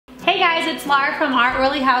guys, it's Laura from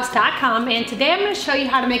OurOilyHouse.com, and today I'm going to show you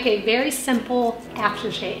how to make a very simple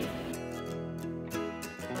aftershave.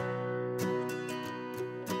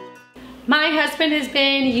 My husband has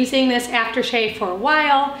been using this aftershave for a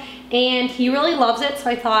while and he really loves it, so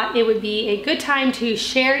I thought it would be a good time to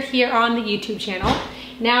share it here on the YouTube channel.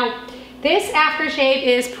 Now, this aftershave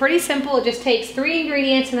is pretty simple. It just takes 3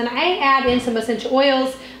 ingredients and then I add in some essential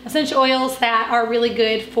oils that are really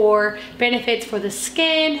good for benefits for the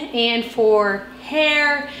skin and for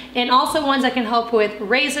hair, and also ones that can help with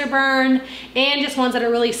razor burn and just ones that are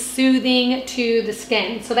really soothing to the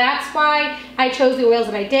skin. So that's why I chose the oils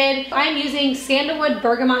that I did. I'm using sandalwood,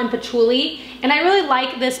 bergamot, and patchouli, and I really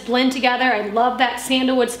like this blend together. I love that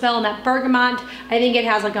sandalwood smell and that bergamot. I think it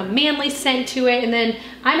has like a manly scent to it, and then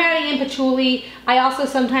I'm adding in patchouli. I also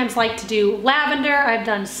sometimes like to do lavender. I've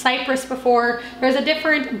done cypress before. There's a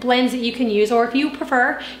different blends that you can use, or if you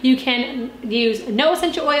prefer, you can use no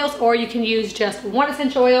essential oils or you can use just one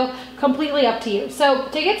essential oil, completely up to you. So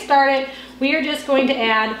to get started, we are just going to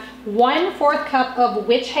add 1/4 cup of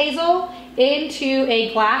witch hazel into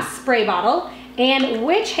a glass spray bottle. And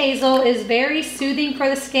witch hazel is very soothing for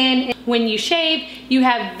the skin. When you shave, you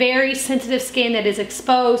have very sensitive skin that is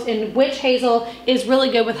exposed, and witch hazel is really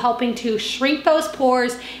good with helping to shrink those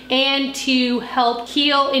pores and to help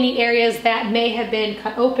heal any areas that may have been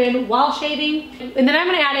cut open while shaving. And then I'm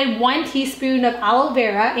gonna add in 1 teaspoon of aloe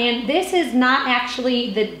vera, and this is not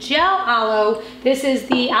actually the gel aloe, this is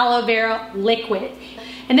the aloe vera liquid.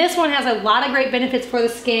 And this one has a lot of great benefits for the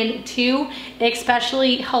skin too,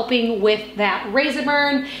 especially helping with that razor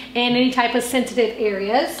burn and any type of sensitive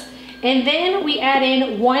areas. And then we add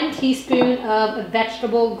in 1 teaspoon of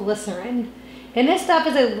vegetable glycerin. And this stuff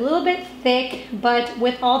is a little bit thick, but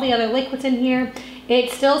with all the other liquids in here, it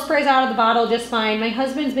still sprays out of the bottle just fine. My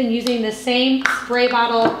husband's been using the same spray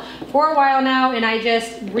bottle for a while now, and I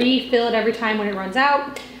just refill it every time when it runs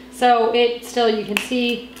out. So it still, you can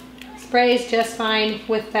see, sprays just fine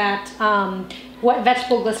with that wet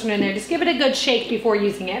vegetable glycerin in there. Just give it a good shake before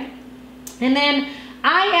using it. And then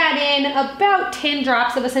I add in about 10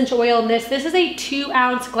 drops of essential oil in this. This is a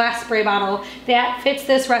 2-ounce glass spray bottle that fits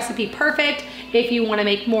this recipe perfect. If you want to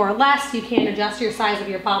make more or less, you can adjust your size of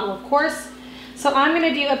your bottle, of course. So I'm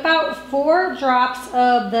going to do about 4 drops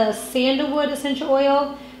of the sandalwood essential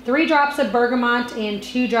oil, 3 drops of bergamot, and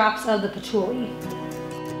 2 drops of the patchouli.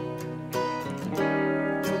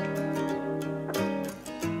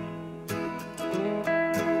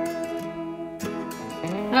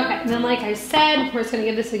 Okay, and then like I said, we're just gonna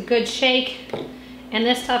give this a good shake, and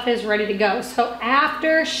this stuff is ready to go. So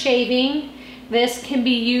after shaving, this can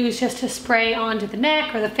be used just to spray onto the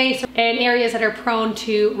neck or the face and areas that are prone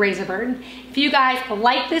to razor burn. If you guys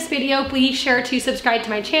like this video, please sure to subscribe to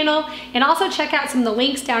my channel and also check out some of the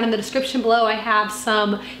links down in the description below. I have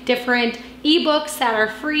some different ebooks that are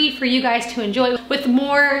free for you guys to enjoy with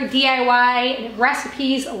more DIY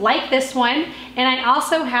recipes like this one. And I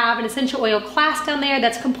also have an essential oil class down there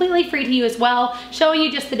that's completely free to you as well, showing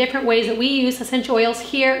you just the different ways that we use essential oils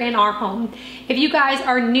here in our home. If you guys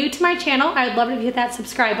are new to my channel, I'd love if you hit that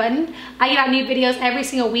subscribe button. I get out new videos every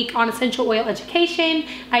single week on essential oil education.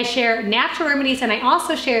 I share natural remedies, and I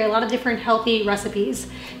also share a lot of different healthy recipes.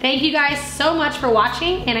 Thank you guys so much for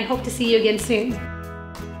watching, and I hope to see you again soon.